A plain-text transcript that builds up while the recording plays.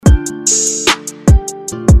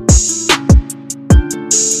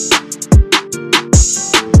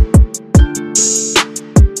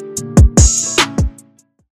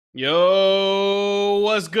Yo,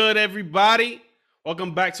 what's good, everybody?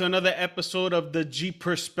 Welcome back to another episode of the G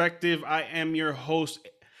Perspective. I am your host,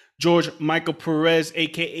 George Michael Perez,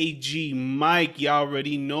 aka G Mike. Y'all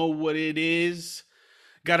already know what it is.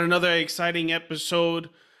 Got another exciting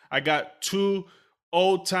episode. I got two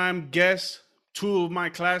old time guests, two of my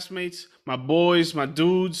classmates, my boys, my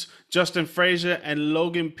dudes, Justin Frazier and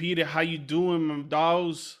Logan Peter. How you doing, my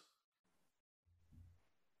dogs?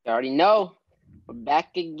 You already know. We're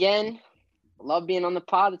back again. Love being on the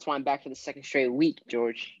pod. That's why I'm back for the second straight week,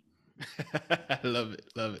 George. Love it,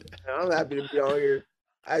 love it. I'm happy to be on here.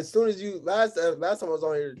 As soon as you last time I was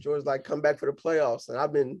on here, George like come back for the playoffs, and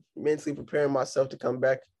I've been mentally preparing myself to come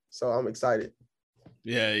back. So I'm excited.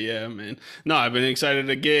 Yeah, man. No, I've been excited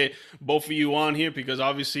to get both of you on here because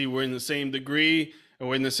obviously we're in the same degree and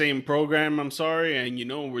we're in the same program. I'm sorry, and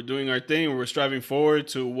we're doing our thing. We're striving forward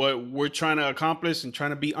to what we're trying to accomplish and trying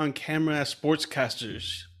to be on camera as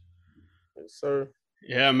sportscasters. Yes, sir.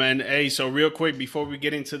 Yeah, man. Hey, so real quick before we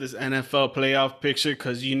get into this NFL playoff picture,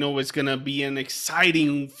 because it's gonna be an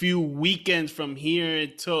exciting few weekends from here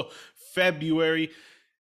until February.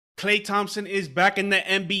 Klay Thompson is back in the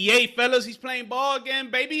NBA, fellas. He's playing ball again,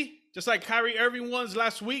 baby. Just like Kyrie Irving was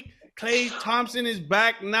last week. Klay Thompson is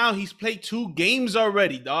back now. He's played 2 games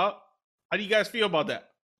already, dog. How do you guys feel about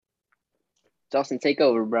that? Justin, take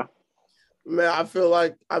over, bro. Man, I feel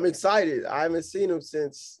like I'm excited. I haven't seen him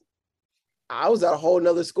since I was at a whole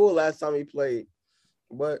nother school last time he played.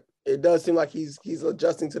 But it does seem like he's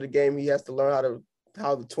adjusting to the game. He has to learn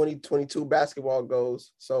how the 2022 basketball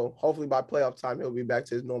goes. So hopefully by playoff time, he'll be back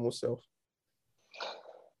to his normal self.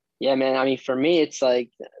 Yeah, man. I mean, for me, it's like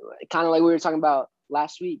kind of like we were talking about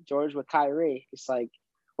last week, George, with Kyrie. It's like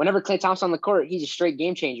whenever Klay Thompson on the court, he's a straight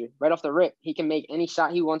game changer right off the rip. He can make any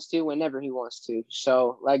shot he wants to whenever he wants to.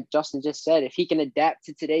 So like Justin just said, if he can adapt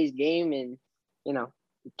to today's game and,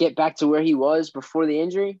 get back to where he was before the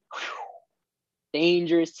injury,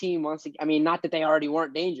 dangerous team once again. I mean, not that they already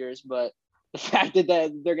weren't dangerous, but the fact that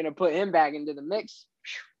they're going to put him back into the mix.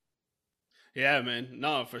 Yeah, man.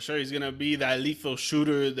 No, for sure. He's going to be that lethal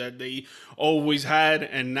shooter that they always had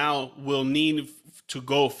and now will need to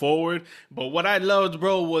go forward. But what I loved,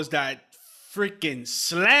 bro, was that freaking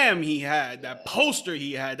slam he had, that poster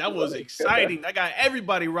he had. That was exciting. That got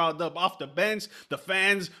everybody riled up off the bench, the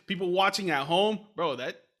fans, people watching at home. Bro,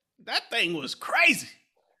 that thing was crazy.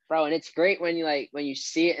 Bro, and it's great when you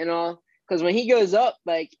see it and all. Because when he goes up,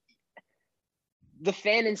 like, the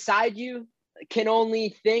fan inside you can only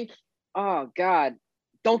think, oh, God,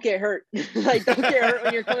 don't get hurt. Like, don't get hurt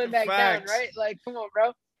when you're coming back down, right? Like, come on,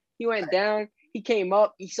 bro. He went down. He came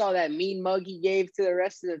up. He saw that mean mug he gave to the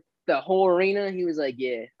rest of the whole arena. He was like,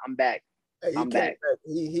 yeah, I'm back. I'm back.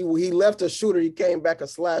 He left a shooter. He came back a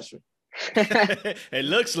slasher. It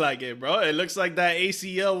looks like it, bro. It looks like that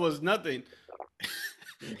ACL was nothing.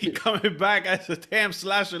 He coming back as a damn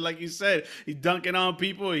slasher, like you said. He dunking on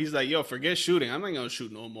people. He's like, yo, forget shooting. I'm not going to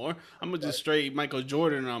shoot no more. I'm going to just straight Michael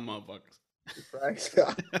Jordan on motherfuckers.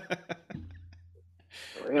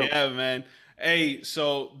 Yeah, man. Hey,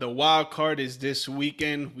 so the wild card is this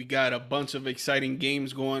weekend. We got a bunch of exciting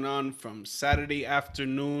games going on from Saturday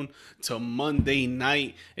afternoon to Monday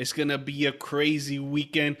night. It's going to be a crazy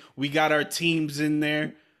weekend. We got our teams in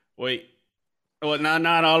there. Wait. Well, not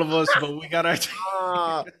all of us, but we got our team.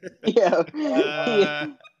 He had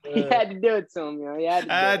to do it to him, yo. He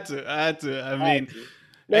had to. I mean,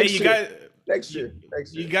 hey, you guys. Next year.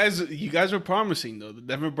 You guys were promising though. The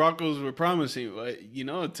Denver Broncos were promising, but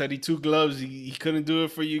Teddy Two Gloves, he couldn't do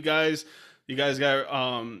it for you guys. You guys got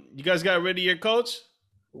rid of your coach.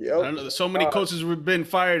 Yep. I don't know. So many coaches have been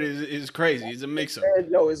fired is crazy. It's a mix-up.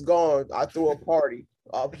 No, it's gone. I threw a party,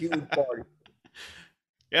 a huge party.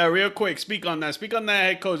 Yeah, real quick. Speak on that,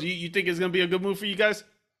 head coach. You think it's gonna be a good move for you guys?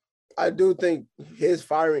 I do think his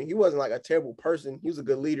firing. He wasn't like a terrible person. He was a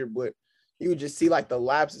good leader, but you would just see like the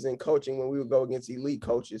lapses in coaching when we would go against elite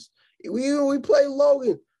coaches. We played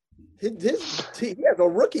Logan. He has a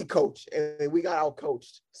rookie coach, and we got out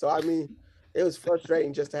coached. So I mean, it was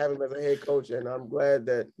frustrating just to have him as a head coach, and I'm glad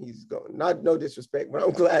that he's gone. No disrespect, but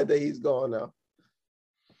I'm glad that he's gone now.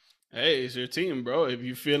 Hey, it's your team, bro. If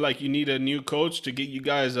you feel like you need a new coach to get you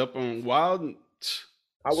guys up on wild,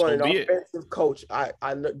 I want an offensive coach. I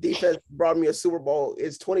defense brought me a Super Bowl.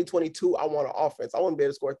 It's 2022. I want an offense. I want to be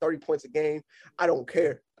able to score 30 points a game. I don't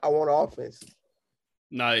care. I want an offense.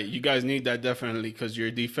 Nah, you guys need that definitely because your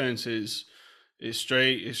defense is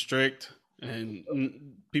straight, is strict, and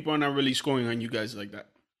people are not really scoring on you guys like that.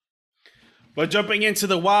 But jumping into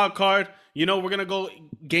the wild card, we're gonna go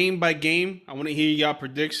game by game. I want to hear y'all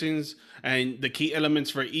predictions and the key elements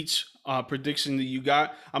for each prediction that you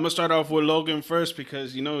got. I'm gonna start off with Logan first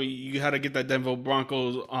because you had to get that Denver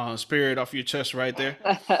Broncos spirit off your chest right there.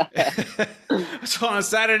 So on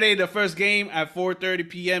Saturday, the first game at 4:30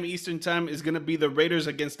 p.m. Eastern time is gonna be the Raiders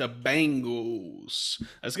against the Bengals.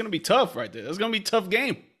 That's gonna be tough right there. That's gonna be a tough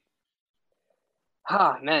game.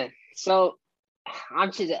 Oh man, so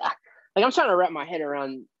I'm trying to wrap my head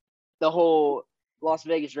around the whole Las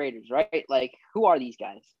Vegas Raiders, right? Like, who are these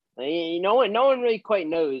guys? No one really quite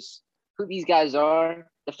knows who these guys are.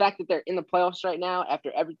 The fact that they're in the playoffs right now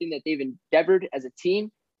after everything that they've endeavored as a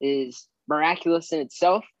team is miraculous in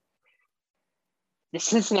itself. The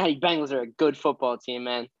Cincinnati Bengals are a good football team,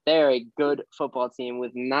 man. They're a good football team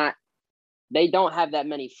they don't have that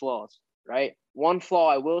many flaws, right? One flaw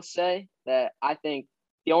I will say that I think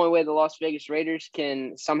the only way the Las Vegas Raiders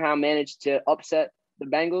can somehow manage to upset the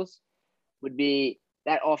Bengals would be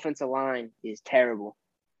that offensive line is terrible.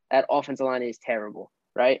 That offensive line is terrible,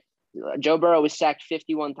 right? Joe Burrow was sacked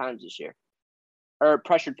 51 times this year. Or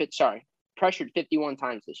pressured 51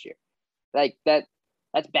 times this year. Like, that's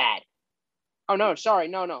bad. Oh, no, sorry.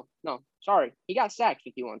 No. Sorry. He got sacked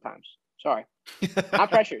 51 times. Sorry.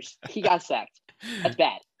 Not pressures. He got sacked. That's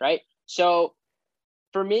bad, right? So,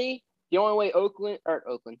 for me, the only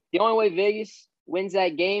way Vegas wins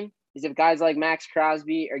that game is if guys like Max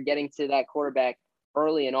Crosby are getting to that quarterback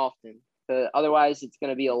early and often. Otherwise, it's going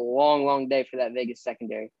to be a long, long day for that Vegas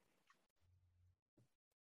secondary.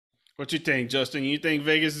 What you think, Justin? You think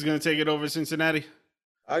Vegas is going to take it over Cincinnati?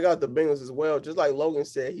 I got the Bengals as well. Just like Logan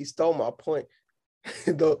said, he stole my point.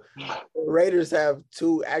 The Raiders have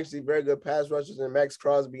two actually very good pass rushers in Max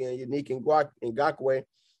Crosby and Unique Ngakoue.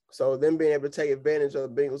 So them being able to take advantage of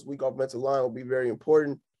the Bengals' weak offensive line will be very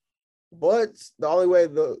important. But the only way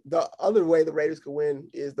the other way the Raiders could win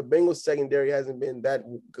is the Bengals secondary hasn't been that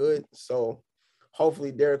good. So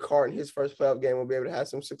hopefully Derek Carr in his first playoff game will be able to have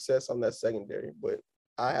some success on that secondary. But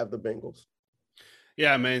I have the Bengals.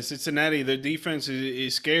 Yeah, man, Cincinnati, their defense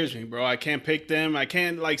it scares me, bro. I can't pick them. I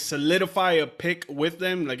can't solidify a pick with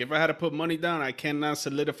them. Like, if I had to put money down, I cannot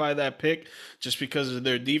solidify that pick just because of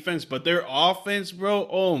their defense. But their offense, bro,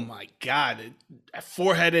 oh my God, a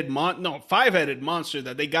five-headed monster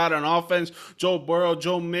that they got on offense. Joe Burrow,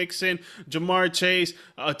 Joe Mixon, Jamar Chase,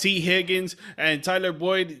 T. Higgins, and Tyler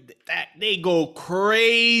Boyd. They go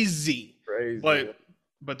crazy.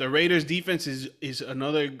 But the Raiders defense is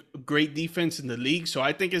another great defense in the league. So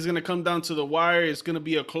I think it's going to come down to the wire. It's going to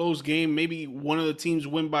be a close game. Maybe one of the teams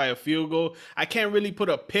win by a field goal. I can't really put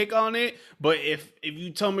a pick on it. But if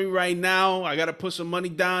you tell me right now, I got to put some money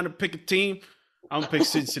down to pick a team, I'm going to pick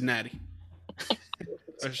Cincinnati.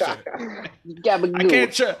 For sure.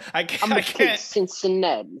 I can't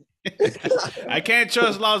Cincinnati. I can't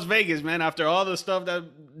trust Las Vegas, man. After all the stuff that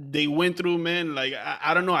they went through, man, like,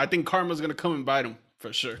 I don't know. I think karma's going to come and bite them.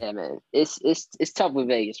 For sure. Yeah, man. It's tough with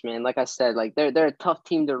Vegas, man. Like I said, like they're a tough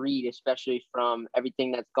team to read, especially from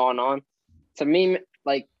everything that's gone on. To me,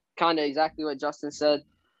 like kind of exactly what Justin said.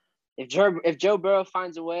 If Joe Burrow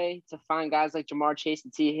finds a way to find guys like Jamar Chase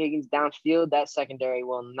and T. Higgins downfield, that secondary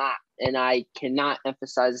will not, and I cannot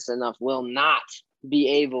emphasize this enough, will not be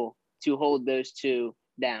able to hold those two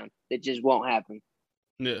down. It just won't happen.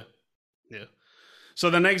 Yeah. So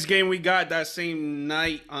the next game we got that same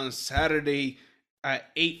night on Saturday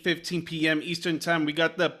at 8:15 p.m. Eastern time, we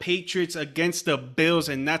got the Patriots against the Bills,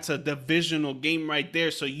 and that's a divisional game right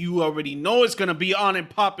there. So you already know it's going to be on and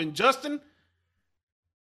popping. Justin?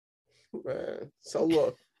 Man, so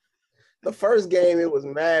look, the first game, it was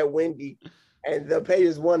mad windy, and the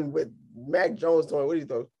Patriots won with Mac Jones throwing, what did he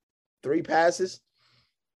throw? 3 passes?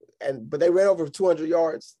 But they ran over 200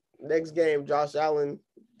 yards. Next game, Josh Allen,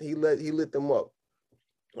 he lit them up.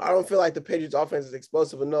 I don't feel like the Patriots offense is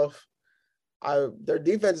explosive enough. Their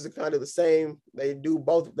defenses are kind of the same. They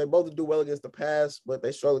both do well against the pass, but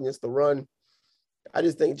they struggle against the run. I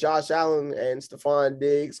just think Josh Allen and Stephon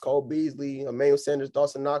Diggs, Cole Beasley, Emmanuel Sanders,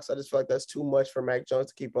 Dawson Knox, I just feel like that's too much for Mac Jones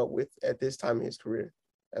to keep up with at this time in his career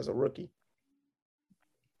as a rookie.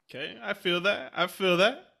 Okay, I feel that.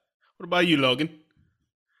 What about you, Logan?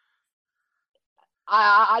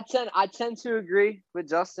 I tend to agree with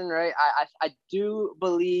Justin, right? I do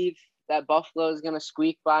believe that Buffalo is going to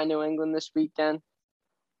squeak by New England this weekend.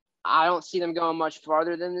 I don't see them going much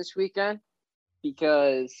farther than this weekend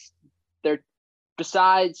because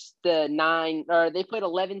besides the 9, or they played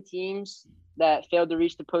 11 teams that failed to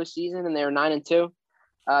reach the postseason, and they were 9-2.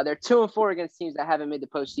 They're 2-4 against teams that haven't made the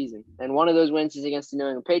postseason, and one of those wins is against the New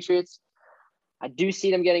England Patriots. I do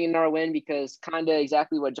see them getting another win because kind of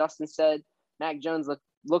exactly what Justin said. Mac Jones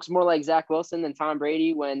looks more like Zach Wilson than Tom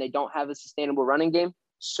Brady when they don't have a sustainable running game.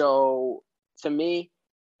 So to me,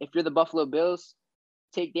 if you're the Buffalo Bills,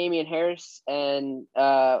 take Damian Harris and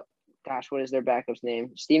what is their backup's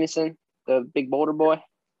name? Stevenson, the big boulder boy.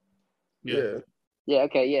 Yeah. Yeah,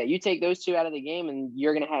 okay, yeah. You take those two out of the game, and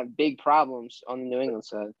you're gonna have big problems on the New England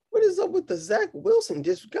side. What is up with the Zach Wilson?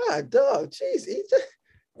 Just God, dog, jeez, he just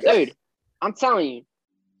dude. I'm telling you,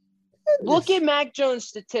 look at Mac Jones'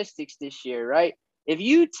 statistics this year, right? If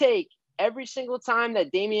you take every single time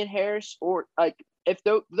that Damian Harris or if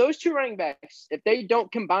those two running backs, if they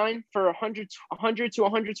don't combine for 100 to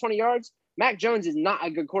 120 yards, Mac Jones is not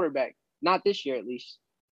a good quarterback. Not this year, at least.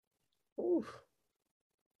 Oof.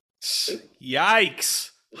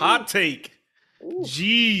 Yikes! Hot take. Oof.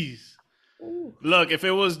 Jeez. Oof. Look, if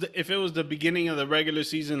it was the beginning of the regular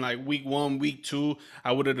season, like week 1, week 2,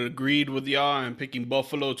 I would have agreed with y'all and picking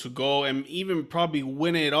Buffalo to go and even probably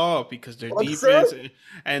win it all because their defense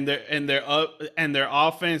and their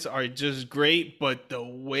offense are just great. But the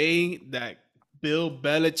way that Bill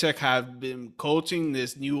Belichick have been coaching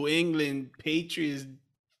this New England Patriots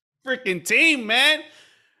freaking team, man.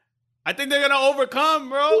 I think they're going to overcome,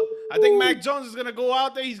 bro. I think Mac Jones is going to go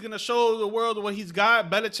out there. He's going to show the world what he's got.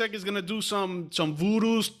 Belichick is going to do some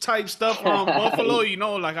voodoo type stuff on Buffalo,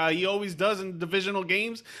 like how he always does in divisional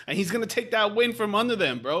games. And he's going to take that win from under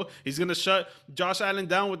them, bro. He's going to shut Josh Allen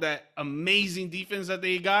down with that amazing defense that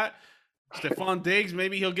they got. Stephon Diggs,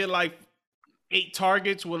 maybe he'll get like 8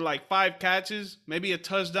 targets with like 5 catches, maybe a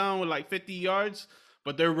touchdown with like 50 yards.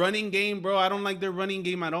 But their running game, bro, I don't like their running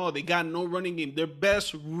game at all. They got no running game. Their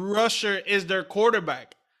best rusher is their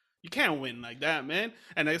quarterback. You can't win like that, man.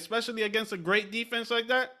 And especially against a great defense like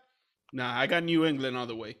that. Nah, I got New England all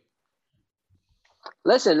the way.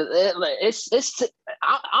 Listen,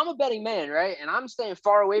 I'm a betting man, right? And I'm staying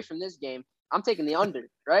far away from this game. I'm taking the under,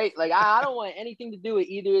 right? Like I don't want anything to do with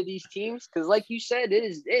either of these teams because, like you said,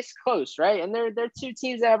 it's close, right? And they're 2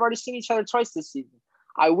 teams that have already seen each other twice this season.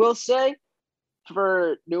 I will say,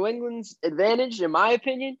 for New England's advantage, in my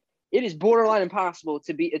opinion, it is borderline impossible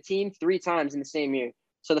to beat a team 3 times in the same year.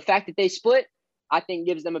 So the fact that they split, I think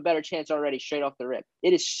gives them a better chance already straight off the rip.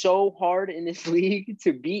 It is so hard in this league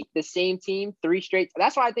to beat the same team 3 straight.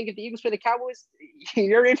 That's why I think if the Eagles play the Cowboys,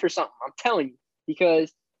 you're in for something. I'm telling you,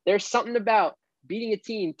 because there's something about beating a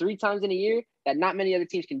team 3 times in a year that not many other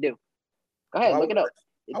teams can do. Go ahead, look it up.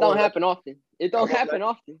 It don't happen often. It don't happen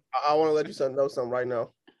often. I want to let you know something right now.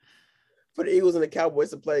 For the Eagles and the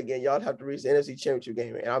Cowboys to play again, y'all have to reach the NFC Championship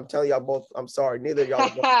game. And I'm telling y'all both, I'm sorry, neither of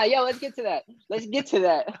y'all. Yo, let's get to that. We'll get to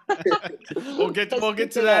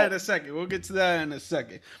that in a second. We'll get to that in a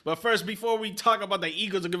second. But first, before we talk about the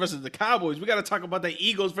Eagles versus the Cowboys, we got to talk about the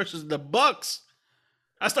Eagles versus the Bucks.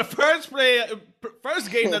 That's the first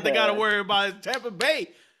game that they got to worry about is Tampa Bay.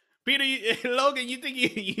 Peter, Logan, you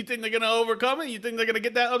think they're gonna overcome it? You think they're gonna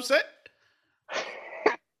get that upset?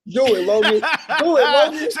 Do it, Logan. Do it,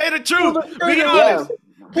 Logan. Say the truth. Be honest.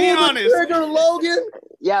 Be honest. Trigger, Logan.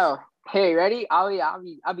 Yo, hey, ready? I'll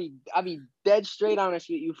be dead straight honest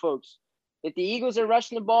with you folks. If the Eagles are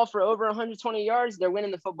rushing the ball for over 120 yards, they're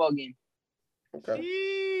winning the football game. Okay.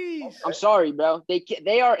 Jeez. I'm sorry, bro.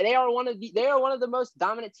 They are one of the most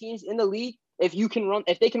dominant teams in the league. If they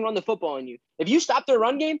can run the football on you. If you stop their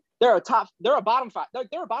run game, they're a bottom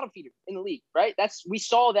feeder in the league, right? We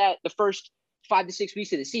saw that the first 5 to 6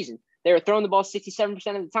 weeks of the season. They were throwing the ball 67%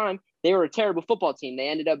 of the time. They were a terrible football team. They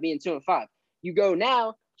ended up being 2-5. You go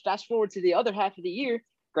now, fast forward to the other half of the year.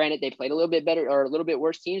 Granted, they played a little bit better or a little bit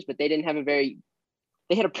worse teams, but they didn't have they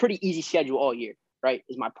had a pretty easy schedule all year, right?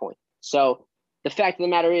 Is my point. So the fact of the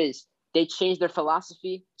matter is they changed their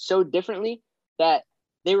philosophy so differently that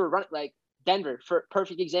they were running like Denver, for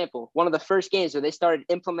perfect example. One of the first games where they started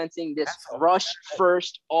implementing this rush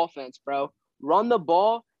first offense, bro. Run the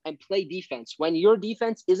ball and play defense. When your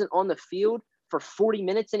defense isn't on the field for 40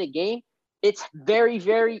 minutes in a game, it's very,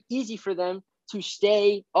 very easy for them to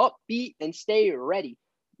stay upbeat and stay ready.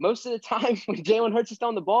 Most of the time when Jalen Hurts is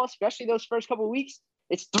throwing the ball, especially those first couple of weeks,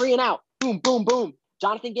 it's 3 and out. Boom, boom, boom.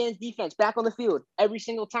 Jonathan Gannon's defense back on the field every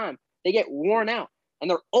single time. They get worn out. And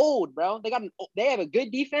they're old, bro. They have a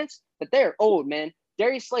good defense, but they're old, man.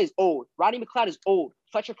 Darius Slay is old. Rodney McLeod is old.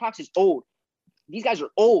 Fletcher Cox is old. These guys are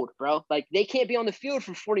old, bro. Like, they can't be on the field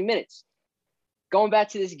for 40 minutes. Going back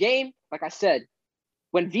to this game, like I said,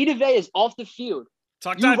 when Vita Vea is off the field,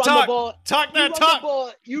 you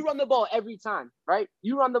run the ball every time, right?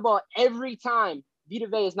 You run the ball every time Vita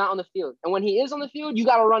Vea is not on the field. And when he is on the field, you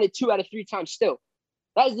got to run it 2 out of 3 times still.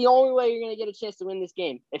 That is the only way you're going to get a chance to win this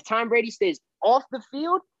game. If Tom Brady stays off the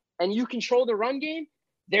field and you control the run game,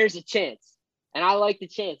 there's a chance. And I like the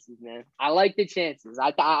chances, man. I like the chances.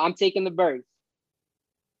 I'm taking the Birds.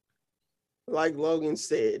 Like Logan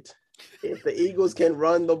said, If the Eagles can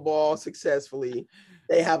run the ball successfully,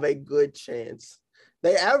 they have a good chance.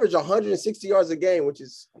 They average 160 yards a game, which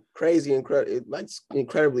is crazy,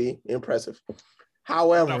 incredibly impressive.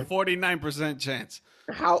 However, a 49% chance.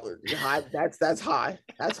 how high? That's high.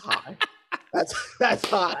 That's high. That's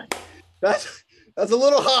high. That's a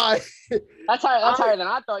little high. That's higher than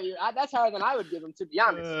I thought you. That's higher than I would give him, to be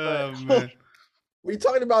honest. Oh, man. We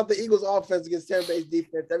talking about the Eagles' offense against Tampa Bay's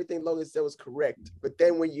defense. Everything Logan said was correct. But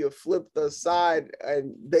then when you flip the side,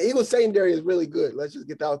 and the Eagles' secondary is really good. Let's just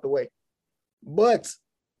get that out the way. But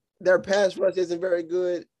their pass rush isn't very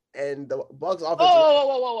good, and the Bucs' offense. Whoa!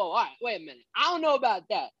 All right, wait a minute. I don't know about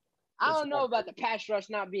that. I don't know about the pass rush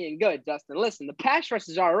not being good, Justin. Listen, the pass rush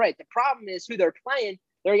is all right. The problem is who they're playing.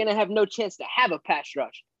 They're going to have no chance to have a pass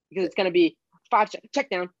rush because it's going to be 5 check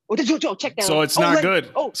down. Check down. So it's not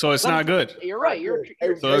good. So it's not good. You're right.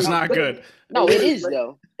 So it's not good. No, it is,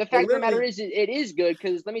 though. The fact of the matter is, it is good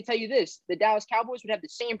because let me tell you this. The Dallas Cowboys would have the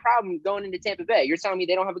same problem going into Tampa Bay. You're telling me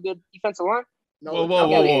they don't have a good defensive line? No,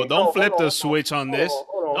 whoa. Don't flip the switch on this.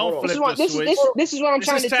 Don't flip the switch. This is what I'm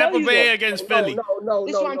trying to tell you. Tampa Bay against Philly.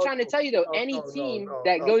 This is what I'm trying to tell you, though. Any team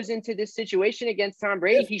that goes into this situation against Tom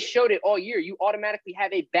Brady, he showed it all year. You automatically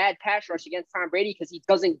have a bad pass rush against Tom Brady because he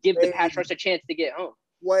doesn't give the pass rush a chance to get home.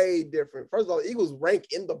 Way different. First of all, the Eagles rank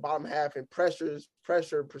in the bottom half in pressure,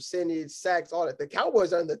 percentage, sacks, all that. The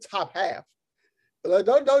Cowboys are in the top half. Like,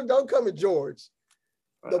 don't come at George.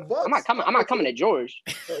 The Bucs. I'm not coming at George.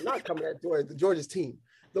 They're not coming at George. The George's team.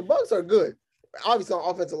 The Bucs are good. Obviously on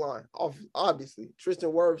offensive line. Obviously.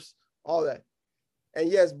 Tristan Wirfs, all that.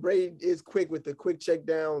 And yes, Brady is quick with the quick check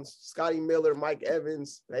downs. Scotty Miller, Mike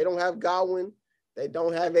Evans. They don't have Godwin. They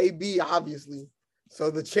don't have AB, obviously.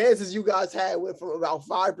 So the chances you guys had went from about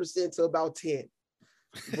 5% to about 10.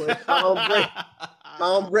 But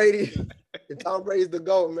Tom Brady's the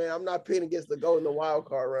GOAT, man. I'm not pitting against the GOAT in the wild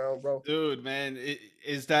card round, bro. Dude, man,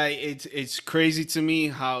 it's crazy to me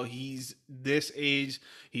how he's this age.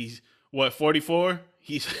 He's what, 44?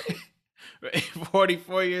 He's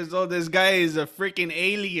 44 years old. This guy is a freaking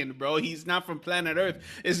alien, bro. He's not from planet Earth.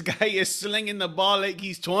 This guy is slinging the ball like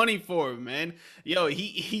he's 24, man. Yo,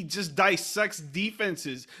 he just dissects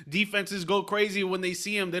defenses. Defenses go crazy when they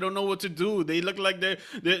see him. They don't know what to do. They look like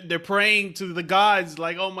they're praying to the gods,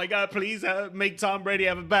 like, oh my God, please make Tom Brady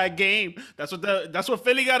have a bad game. That's what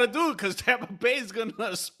Philly got to do, because Tampa Bay is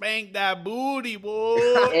gonna spank that booty, boy.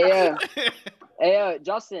 Yeah. Hey,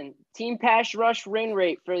 Justin, team pass rush win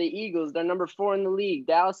rate for the Eagles. They're number 4 in the league.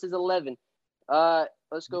 Dallas is 11.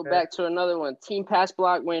 Let's go back to another one. Team pass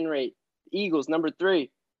block win rate. Eagles, number 3.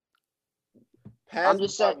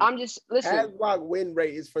 Listen. Pass block win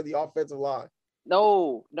rate is for the offensive line.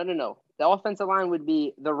 No. The offensive line would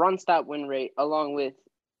be the run stop win rate along with.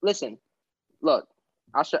 Listen, look.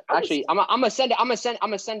 I'm gonna send it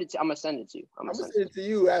to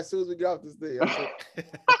you as soon as we get off this thing.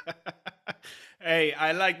 Hey,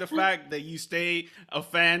 I like the fact that you stay a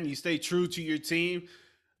fan. You stay true to your team.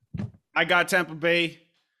 I got Tampa Bay.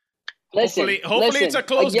 Hopefully it's a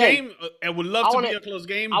close game. I would love to be a close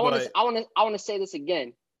game. I want to say this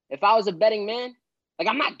again. If I was a betting man, like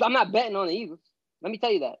I'm not betting on the Eagles. Let me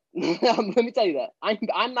tell you that.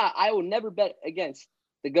 I will never bet against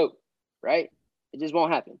the GOAT. Right? It just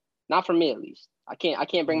won't happen. Not for me, at least. I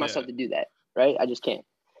can't bring myself to do that. Right? I just can't.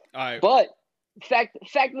 All right. But fact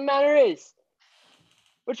of the matter is,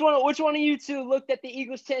 which one of you two looked at the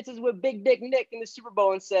Eagles' chances with Big Dick Nick in the Super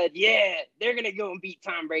Bowl and said, "Yeah, they're gonna go and beat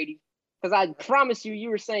Tom Brady"? Because I promise you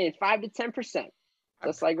were saying 5 to 10%,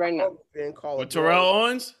 just like right now. With Terrell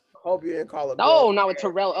Owens? Hope you didn't call it. No, not with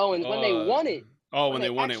Terrell Owens. When they won it. Oh, when they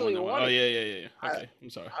won it. Oh, yeah. Okay, I'm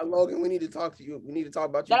sorry. Logan, we need to talk to you. We need to talk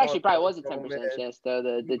about you. That actually probably was a 10% chance, though,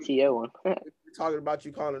 the TO one. We're talking about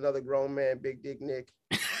you calling another grown man Big Dick Nick.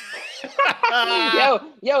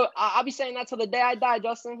 Yo, I'll be saying that till the day I die,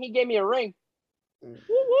 Justin. He gave me a ring. Whoop,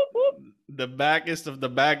 whoop, whoop. The backest of the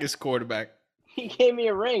backest quarterback. He gave me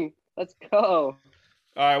a ring. Let's go. All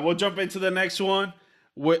right, we'll jump into the next one.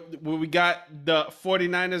 We got the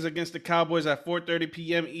 49ers against the Cowboys at 4:30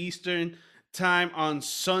 p.m. Eastern time on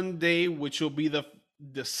Sunday, which will be the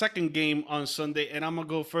second game on Sunday. And I'm going to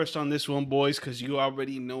go first on this one, boys, because you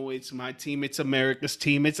already know it's my team. It's America's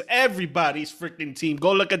team. It's everybody's freaking team.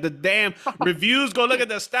 Go look at the damn reviews. Go look at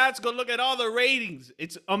the stats. Go look at all the ratings.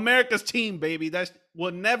 It's America's team, baby. That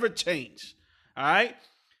will never change. All right?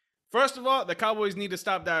 First of all, the Cowboys need to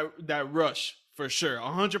stop that rush For sure,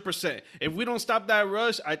 100%. If we don't stop that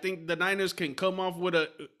rush, I think the Niners can come off with a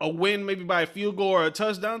win, maybe by a field goal or a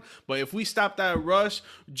touchdown. But if we stop that rush,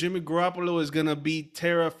 Jimmy Garoppolo is going to be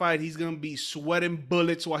terrified. He's going to be sweating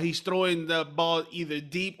bullets while he's throwing the ball either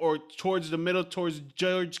deep or towards the middle, towards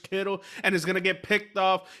George Kittle, and it's going to get picked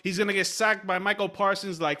off. He's going to get sacked by Michael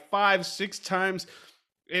Parsons like 5-6 times.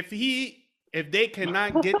 If they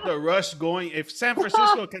cannot get the rush going, if San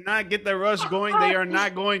Francisco cannot get the rush going, they are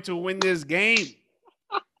not going to win this game.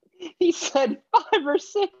 He said 5 or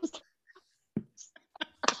 6.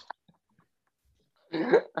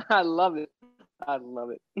 I love it. I love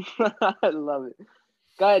it. I love it.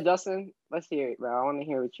 Go ahead, Dustin. Let's hear it, bro. I want to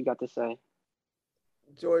hear what you got to say.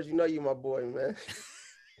 George, you know you my boy, man.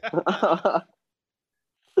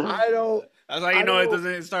 That's how you know it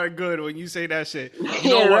doesn't start good when you say that shit. You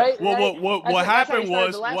yeah, know right? What happened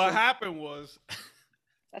was.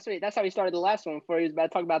 That's how he started the last one before he was about to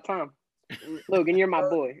talk about Tom. Logan, you're my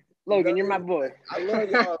boy. Logan, you're my boy. I love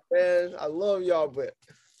y'all, man. I love y'all, but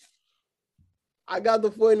I got the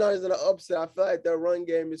 49ers in an upset. I feel like their run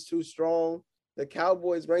game is too strong. The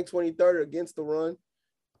Cowboys ranked 23rd against the run.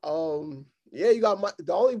 Yeah, you got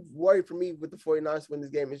the only worry for me with the 49ers win this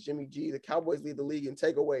game is Jimmy G. The Cowboys lead the league in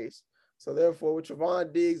takeaways. So therefore, with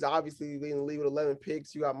Trevon Diggs, obviously leading the league with 11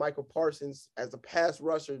 picks, you got Michael Parsons as a pass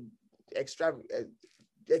rusher,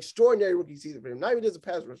 extraordinary rookie season for him. Not even just a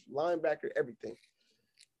pass rusher, linebacker, everything.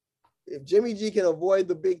 If Jimmy G can avoid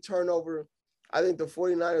the big turnover, I think the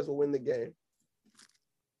 49ers will win the game.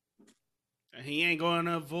 He ain't going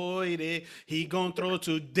to avoid it. He going to throw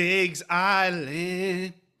to Diggs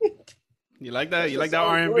Island. You like that? You like that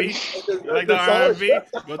R&B? You like that R&B?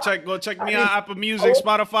 Go check me out, Apple Music,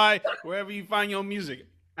 Spotify, wherever you find your music.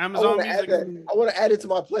 Amazon Music. I want to add it to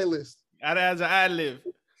my playlist. Add it as an ad-lib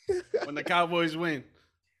when the Cowboys win.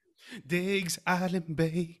 Diggs Island,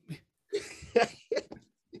 baby.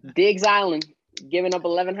 Diggs Island, giving up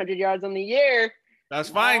 1,100 yards on the year. That's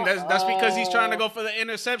fine. That's because he's trying to go for the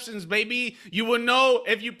interceptions, baby. You will know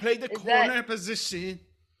if you play the corner position.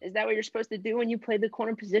 Is that what you're supposed to do when you play the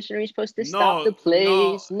corner position? Are you supposed to stop the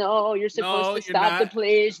plays? No, you're supposed to stop the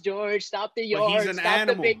plays, George. Stop the yards. Stop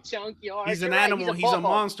the big chunk yards. He's an animal. He's a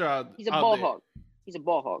monster. He's a ball hog. He's a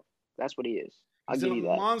ball hog. That's what he is. He's a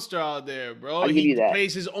monster out there, bro. He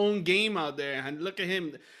plays his own game out there, and look at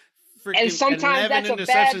him. And sometimes that's a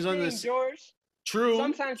bad thing, George. True.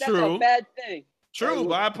 Sometimes that's a bad thing. True,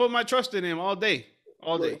 but I put my trust in him all day.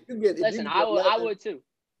 Listen, I would too.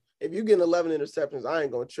 If you get 11 interceptions, I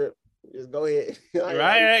ain't gonna trip. Just go ahead.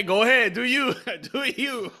 Right, go ahead. Do you?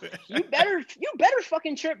 You better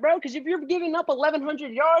fucking trip, bro. Because if you're giving up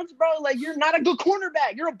 1,100 yards, bro, like you're not a good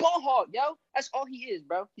cornerback. You're a ball hog, yo. That's all he is,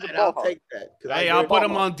 bro. He's a ball hog. I'll take that. Hey, I'll put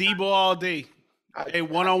him on Debo all day. Hey,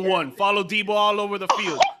 one-on-one. Follow Debo all over the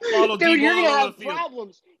field. Dude, you're gonna have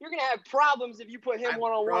problems. You're gonna have problems if you put him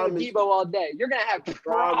one-on-one with Debo all day. You're gonna have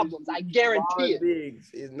problems. I guarantee it.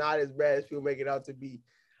 Diggs is not as bad as people make it out to be.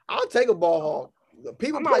 I'll take a ball hog.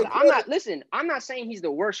 I'm not saying he's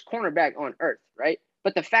the worst cornerback on earth, right?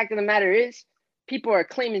 But the fact of the matter is, people are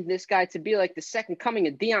claiming this guy to be like the second coming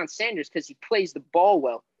of Deion Sanders because he plays the ball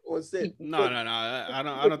well. No. I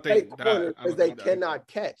don't think that. Because they cannot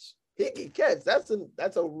catch. He can catch.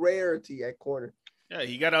 That's a rarity at corner. Yeah,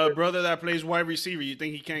 he got a brother that plays wide receiver. You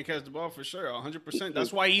think he can't catch the ball for sure, 100%.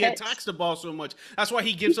 That's why he attacks the ball so much. That's why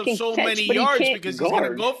he gives up so many yards because he's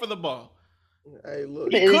gonna go for the ball. Hey,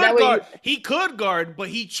 look. He could guard, but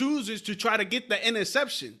he chooses to try to get the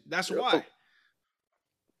interception. That's why.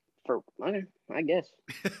 I guess.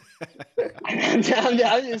 I'm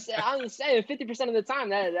just saying 50% of the time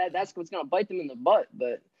that's what's gonna bite them in the butt.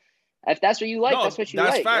 But if that's what you like, that's what you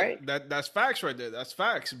like, right? That's facts right there. That's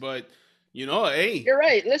facts. But hey, you're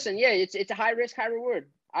right. Listen, yeah, it's a high risk, high reward.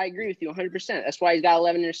 I agree with you 100%. That's why he's got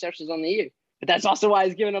 11 interceptions on the year. But that's also why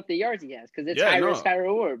he's giving up the yards he has, because it's high risk, high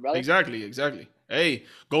reward, brother. Exactly. Hey,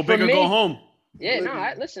 go big or go home. Yeah,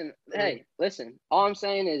 no, listen. All I'm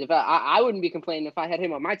saying is if I wouldn't be complaining if I had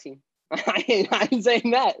him on my team. I ain't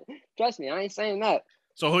saying that. Trust me, I ain't saying that.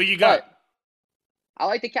 So who you got? But I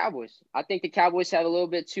like the Cowboys. I think the Cowboys have a little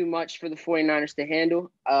bit too much for the 49ers to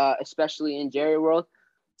handle, especially in Jerry world.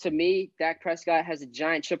 To me, Dak Prescott has a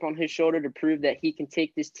giant chip on his shoulder to prove that he can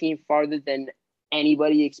take this team farther than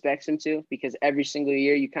anybody expects him to, because every single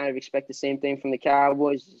year you kind of expect the same thing from the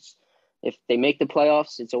Cowboys. If they make the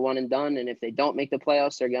playoffs, it's a one and done. And if they don't make the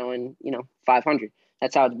playoffs, they're going, 500.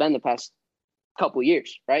 That's how it's been the past couple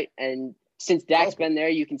years, right? And since Dak's been there,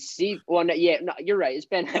 you can see – you're right. It's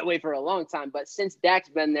been that way for a long time. But since Dak's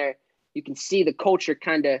been there, you can see the culture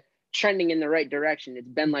kind of trending in the right direction. It's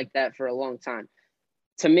been like that for a long time.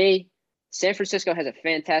 To me, San Francisco has a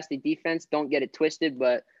fantastic defense. Don't get it twisted,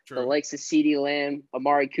 but the True. likes of CeeDee Lamb,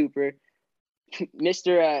 Amari Cooper,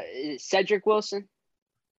 Mr. Cedric Wilson.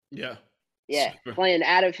 Yeah. Yeah, Super. playing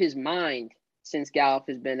out of his mind since Gallup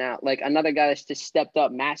has been out. Like another guy that's just stepped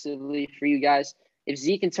up massively for you guys. If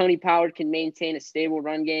Zeke and Tony Pollard can maintain a stable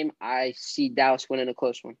run game, I see Dallas winning a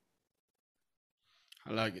close one.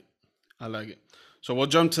 I like it. So we'll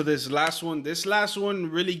jump to this last one. This last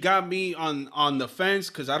one really got me on the fence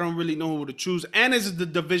because I don't really know who to choose. And it's the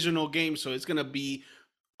divisional game, so it's gonna be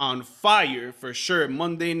on fire for sure.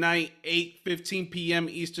 Monday night, 8:15 p.m.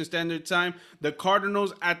 Eastern Standard Time. The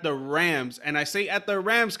Cardinals at the Rams. And I say at the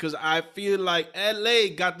Rams because I feel like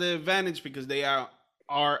LA got the advantage because they are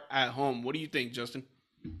at home. What do you think, Justin?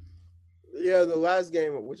 Yeah, the last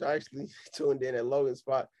game, which I actually tuned in at Logan's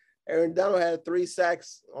spot, Aaron Donald had 3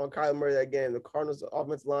 sacks on Kyler Murray that game. The Cardinals'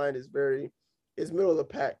 offensive line is middle of the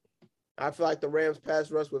pack. I feel like the Rams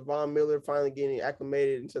pass rush with Von Miller finally getting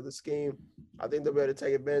acclimated into the scheme. I think they'll be able to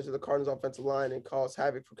take advantage of the Cardinals' offensive line and cause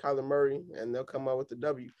havoc for Kyler Murray, and they'll come out with the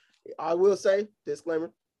W. I will say,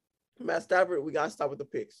 disclaimer, Matt Stafford, we got to stop with the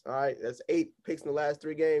picks. All right, that's 8 picks in the last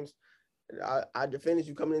 3 games. I defended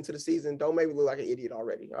you coming into the season. Don't make me look like an idiot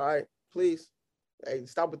already. All right, please. Hey,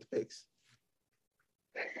 stop with the picks.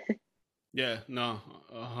 Yeah, no,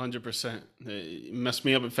 100%. It messed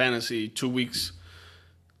me up in fantasy 2 weeks.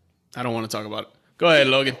 I don't want to talk about it. Go ahead,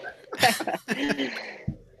 Logan.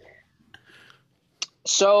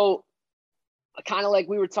 So, kind of like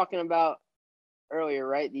we were talking about earlier,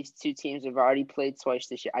 right? These two teams have already played twice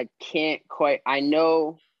this year. I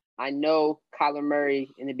know Kyler Murray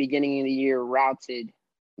in the beginning of the year routed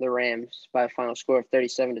the Rams by a final score of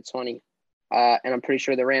 37-20. And I'm pretty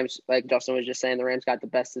sure the Rams, like Justin was just saying, the Rams got the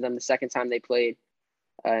best of them the second time they played.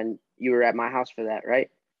 And you were at my house for that, right?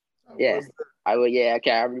 Yeah,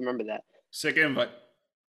 okay, I remember that. Sick invite.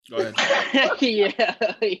 Go ahead.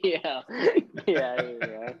 yeah.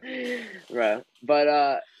 Right.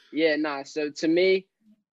 But so to me,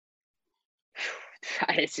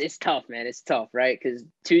 it's tough, man. It's tough, right? Because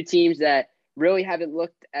two teams that really haven't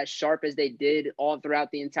looked as sharp as they did all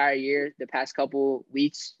throughout the entire year. The past couple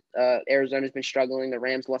weeks, Arizona's been struggling. The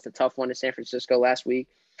Rams lost a tough one to San Francisco last week.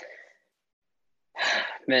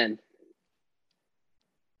 Man,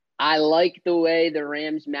 I like the way the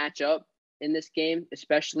Rams match up in this game,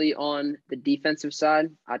 especially on the defensive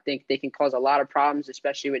side. I think they can cause a lot of problems,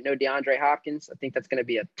 especially with no DeAndre Hopkins. I think that's going to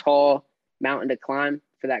be a tall mountain to climb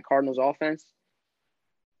for that Cardinals offense.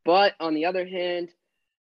 But on the other hand,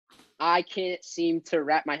 I can't seem to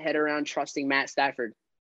wrap my head around trusting Matt Stafford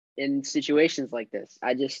in situations like this.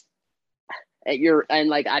 I think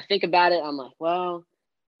about it, I'm like, well,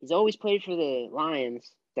 he's always played for the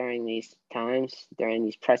Lions during these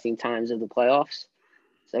pressing times of the playoffs.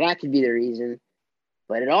 So that could be the reason.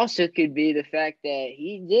 But it also could be the fact that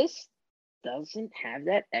he just doesn't have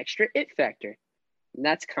that extra it factor. And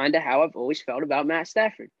that's kind of how I've always felt about Matt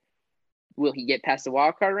Stafford. Will he get past the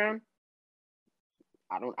wild card round?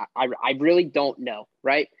 I really don't know,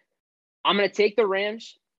 right? I'm going to take the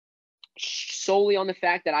Rams solely on the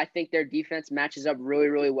fact that I think their defense matches up really,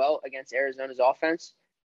 really well against Arizona's offense.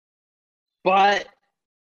 But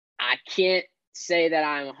I can't say that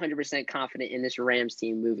I'm 100% confident in this Rams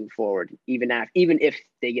team moving forward, even if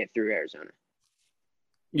they get through Arizona.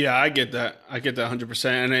 Yeah, I get that. 100%.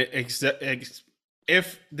 And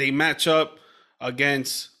if they match up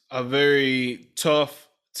against a very tough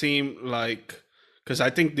team, because I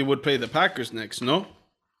think they would play the Packers next, no?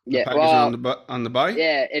 The Packers are on the bye.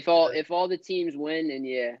 Yeah, if all the teams win, then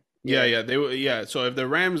yeah. They would. Yeah, so if the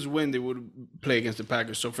Rams win, they would play against the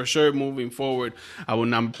Packers. So for sure, moving forward, I will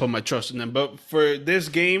not put my trust in them. But for this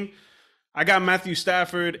game, I got Matthew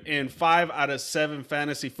Stafford in 5 out of 7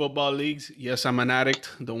 fantasy football leagues. Yes, I'm an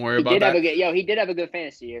addict. Don't worry about that. He did have a good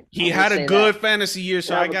fantasy year. He had a good fantasy year,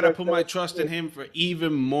 so I gotta put my trust in him for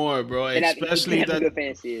even more, bro. Especially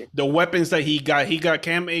the weapons that he got. He got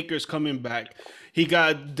Cam Akers coming back. He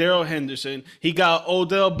got Darrell Henderson. He got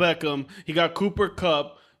Odell Beckham. He got Cooper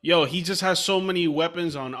Kupp. Yo, he just has so many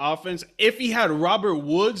weapons on offense. If he had Robert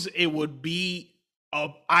Woods, it would be,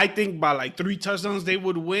 I think by like 3 touchdowns they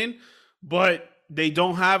would win. But they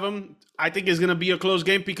don't have him. I think it's going to be a close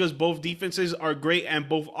game because both defenses are great and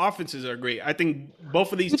both offenses are great. I think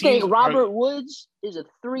both of these teams. You think Robert Woods is a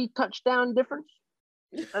 3 touchdown difference?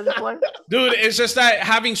 as a player. Dude, it's just that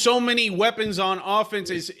having so many weapons on offense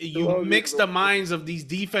is you mix the minds of these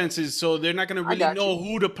defenses, so they're not going to really know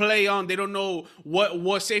who to play on. They don't know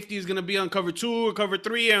what safety is going to be on cover 2 or cover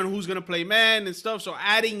 3 and who's going to play man and stuff. So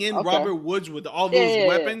adding in Robert Woods with all those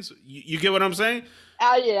weapons, you get what I'm saying?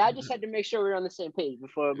 Yeah, I just had to make sure we were on the same page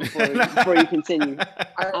before you continue.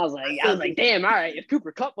 I was like, damn, all right. If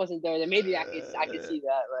Cooper Kupp wasn't there, then maybe I could see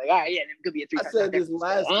that. Like, all right, yeah, there could be a 3. I said this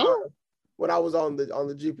last time when I was on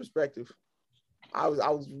the G Perspective. I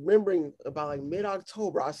was remembering about like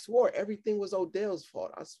mid-October. I swore everything was Odell's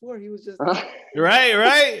fault. I swore he was just right.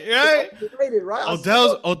 Overrated,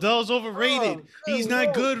 right? Odell's overrated. He's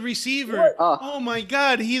not good receiver. Oh my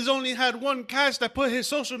God, he's only had one catch that put his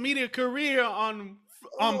social media career on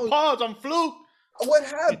pause, on fluke. What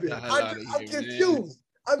happened? I'm confused.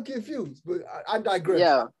 I'm confused, but I digress.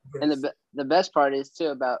 Yeah, and the best part is too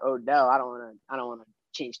about Odell. I don't want to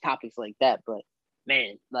change topics like that, but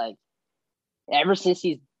man, like ever since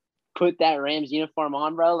he's put that Rams uniform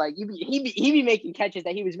on, bro, like he be making catches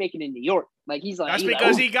that he was making in New York. Like that's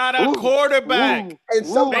because he got a quarterback. And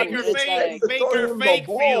somebody Baker fake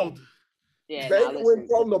field. Yeah, Baker went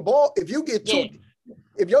from the ball. If you get two.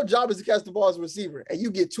 If your job is to catch the ball as a receiver and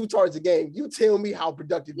you get 2 targets a game, you tell me how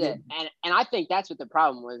productive you are. And I think that's what the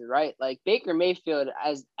problem was, right? Like Baker Mayfield,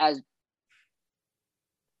 as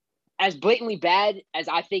blatantly bad as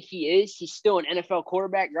I think he is, he's still an NFL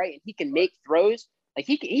quarterback, right? And he can make throws. Like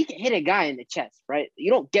he can hit a guy in the chest, right?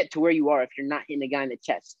 You don't get to where you are if you're not hitting a guy in the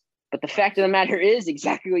chest. But the fact of the matter is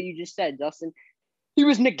exactly what you just said, Justin. He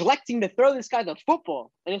was neglecting to throw this guy the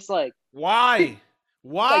football. And it's like, why?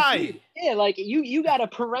 Why? Like you got a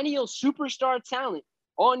perennial superstar talent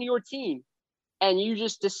on your team, and you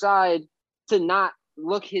just decide to not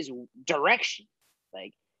look his direction,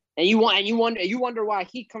 like, and you wonder why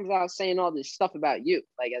he comes out saying all this stuff about you,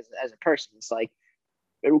 like as a person. It's like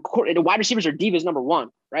the wide receivers are divas number 1,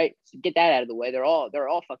 right? So get that out of the way. They're all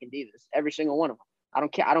fucking divas, every single one of them.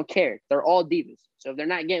 I don't care. They're all divas. So if they're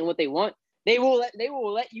not getting what they want, they will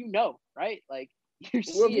let you know, right? Like. You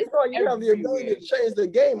have the ability to change the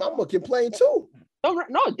game, I'm gonna complain too.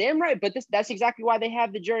 No, damn right. But that's exactly why they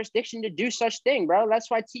have the jurisdiction to do such thing, bro. That's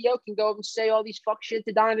why T.O. can go and say all these fuck shit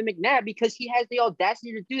to Donovan McNabb, because he has the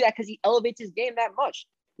audacity to do that because he elevates his game that much.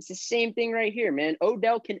 It's the same thing right here, man.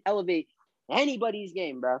 Odell can elevate anybody's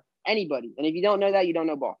game, bro. Anybody. And if you don't know that, you don't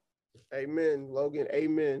know ball. Amen, Logan.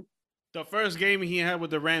 Amen. The first game he had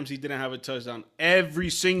with the Rams, he didn't have a touchdown.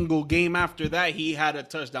 Every single game after that, he had a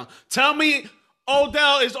touchdown. Tell me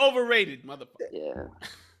Odell is overrated, motherfucker. Yeah,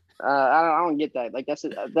 I don't get that. Like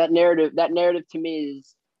that narrative. That narrative to me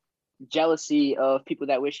is jealousy of people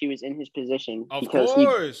that wish he was in his position. Of course.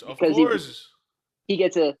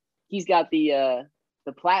 He's got the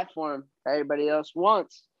platform that everybody else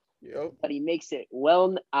wants. Yep. But he makes it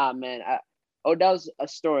well. Man, Odell's a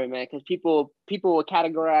story, man. Because people will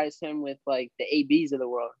categorize him with like the ABs of the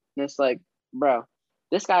world, and it's like, bro,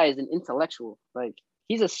 this guy is an intellectual. Like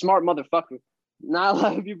he's a smart motherfucker. Not a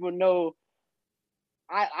lot of people know.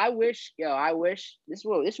 I wish this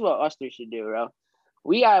is what us three should do, bro.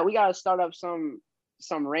 We gotta start up some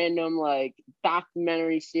random like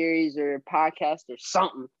documentary series or podcast or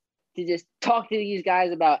something to just talk to these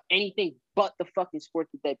guys about anything but the fucking sport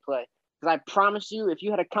that they play. Because I promise you, if you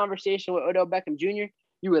had a conversation with Odell Beckham Jr.,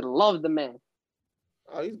 you would love the man.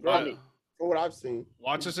 Oh, he's great. From what I've seen.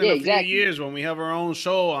 Watch us in a few years when we have our own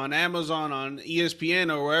show on Amazon, on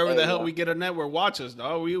ESPN, or wherever the hell we get a network. Watch us,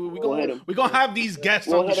 dog. We gonna have these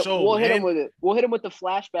guests on the show. We'll hit him with it. We'll hit him with the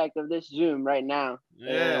flashback of this Zoom right now.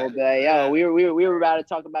 Yeah. We were about to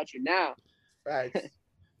talk about you now. Right.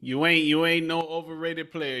 You ain't no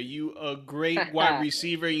overrated player. You a great wide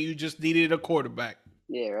receiver, and you just needed a quarterback.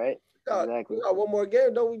 Yeah, right. Exactly. We got one more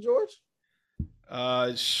game, don't we, George?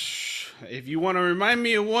 If you want to remind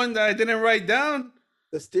me of one that I didn't write down,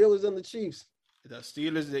 the Steelers and the Chiefs. The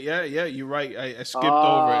Steelers, yeah, you're right. I skipped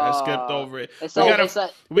over it.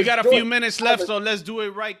 We got a few minutes left, so let's do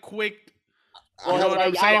it right quick. You know what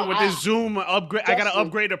I'm saying? With this Zoom upgrade, Justin, I gotta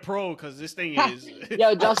upgrade a Pro because this thing is.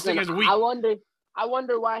 Yo, Justin, is weak. I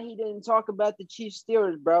wonder why he didn't talk about the Chiefs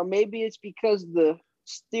Steelers, bro. Maybe it's because the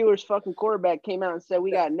Steelers fucking quarterback came out and said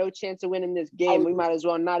we got no chance of winning this game. We might as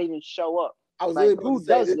well not even show up. I was like, who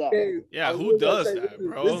does that? Who does that,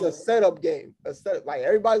 bro? This is a setup game. Like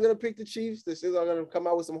everybody's gonna pick the Chiefs. The Steelers are gonna come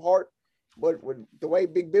out with some heart. But with the way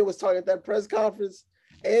Big Ben was talking at that press conference,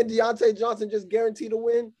 and Deontay Johnson just guaranteed a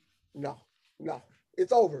win, no,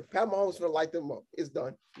 it's over. Pat Mahomes gonna light them up. It's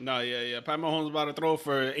done. No, yeah. Pat Mahomes about to throw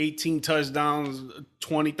for 18 touchdowns,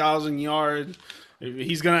 20,000 yards.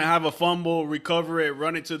 He's gonna have a fumble, recover it,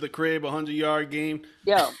 run it to the crib, 100-yard game.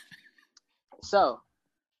 Yo, so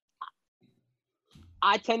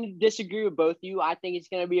I tend to disagree with both of you. I think it's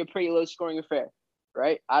going to be a pretty low-scoring affair,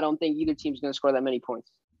 right? I don't think either team's going to score that many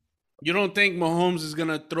points. You don't think Mahomes is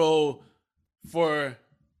gonna throw for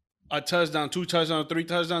a touchdown, 2 touchdowns, 3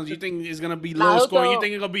 touchdowns? You think it's gonna be low scoring? You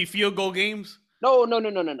think it's gonna be field goal games? No.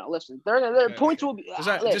 Listen, their points will be.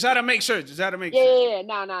 Just had to make sure. Yeah.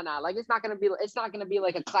 No. Like it's not gonna be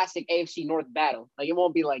like a classic AFC North battle. Like it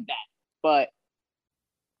won't be like that. But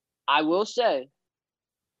I will say,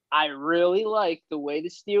 I really like the way the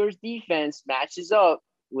Steelers defense matches up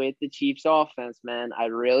with the Chiefs offense, man. I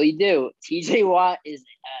really do. TJ Watt is a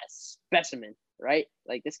specimen, right?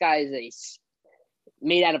 Like this guy is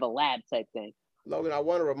made out of a lab type thing. Logan, I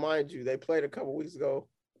want to remind you, they played a couple weeks ago.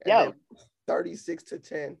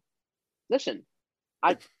 36-10. Listen,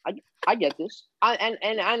 I get this. I'm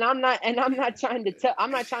not trying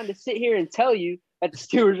to sit here and tell you that the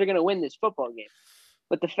Steelers are gonna win this football game.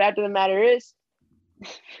 But the fact of the matter is,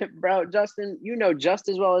 bro, Justin, you know just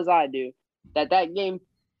as well as I do that game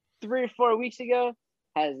 3 or 4 weeks ago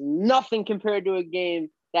has nothing compared to a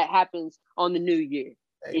game that happens on the new year.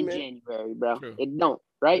 Amen. In January, bro. True. It don't,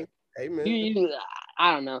 right? Amen.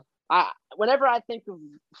 I don't know. Whenever I think of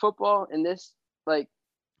football in this like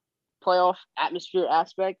playoff atmosphere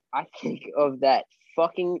aspect, I think of that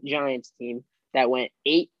fucking Giants team that went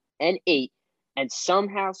 8-8 and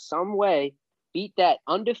somehow, some way beat that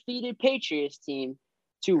undefeated Patriots team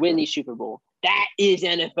to win the Super Bowl. That is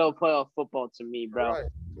NFL playoff football to me, bro.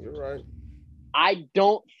 You're right. I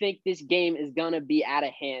don't think this game is going to be out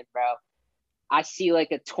of hand, bro. I see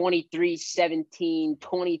like a 23-17,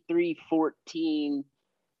 23-14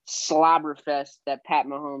 slobber fest that Pat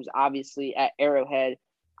Mahomes, obviously at Arrowhead.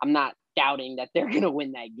 I'm not doubting that they're going to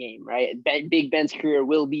win that game, right? Big Ben's career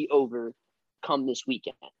will be over come this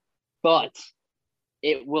weekend. But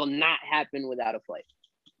it will not happen without a fight.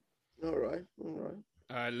 All right.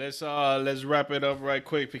 All right, let's wrap it up right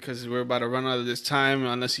quick because we're about to run out of this time.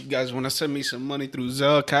 Unless you guys want to send me some money through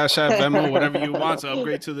Zelle, Cash App, Venmo, whatever you want to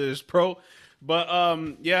upgrade to this pro. But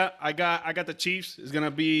yeah, I got the Chiefs. It's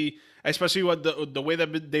gonna be, especially what the way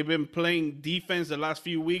that they've been playing defense the last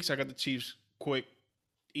few weeks. I got the Chiefs. Quick,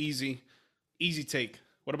 easy take.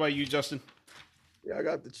 What about you, Justin? Yeah, I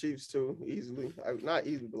got the Chiefs too, easily. Not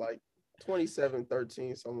easily, but like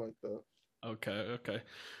 27-13, something like that. Okay.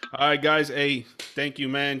 All right, guys. Hey, thank you,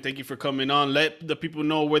 man. Thank you for coming on. Let the people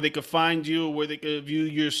know where they could find you, where they could view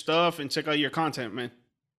your stuff, and check out your content, man.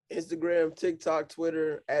 Instagram, TikTok,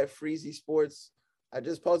 Twitter, @Freezy Sports. I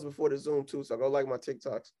just posted before the Zoom, too, so go like my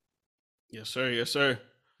TikToks. Yes, sir.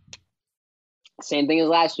 Same thing as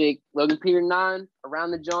last week. Logan Peter 9,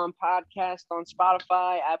 Around the John podcast on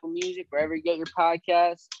Spotify, Apple Music, wherever you get your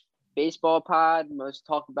podcasts. Baseball pod, most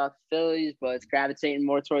talk about the Phillies, but it's gravitating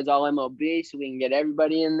more towards all MLB, so we can get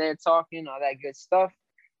everybody in there talking, all that good stuff.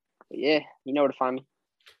 But yeah, you know where to find me.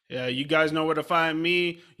 Yeah, you guys know where to find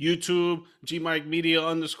me. YouTube, GMikeMedia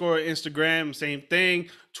 _ Instagram, same thing.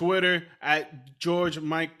 Twitter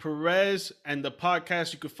 @GeorgeMikePerez. And the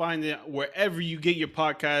podcast, you can find it wherever you get your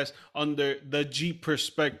podcast under the G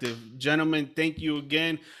Perspective. Gentlemen, thank you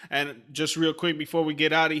again. And just real quick before we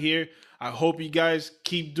get out of here, I hope you guys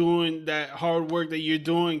keep doing that hard work that you're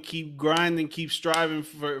doing. Keep grinding, keep striving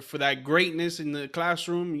for that greatness in the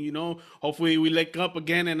classroom. You know, hopefully we link up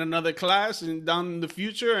again in another class and down in the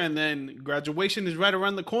future. And then graduation is right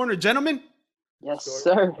around the corner, gentlemen. Yes,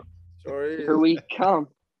 sir. Sure is. Here we come.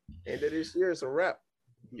 End of this year, it's a wrap.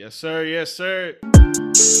 Yes, sir.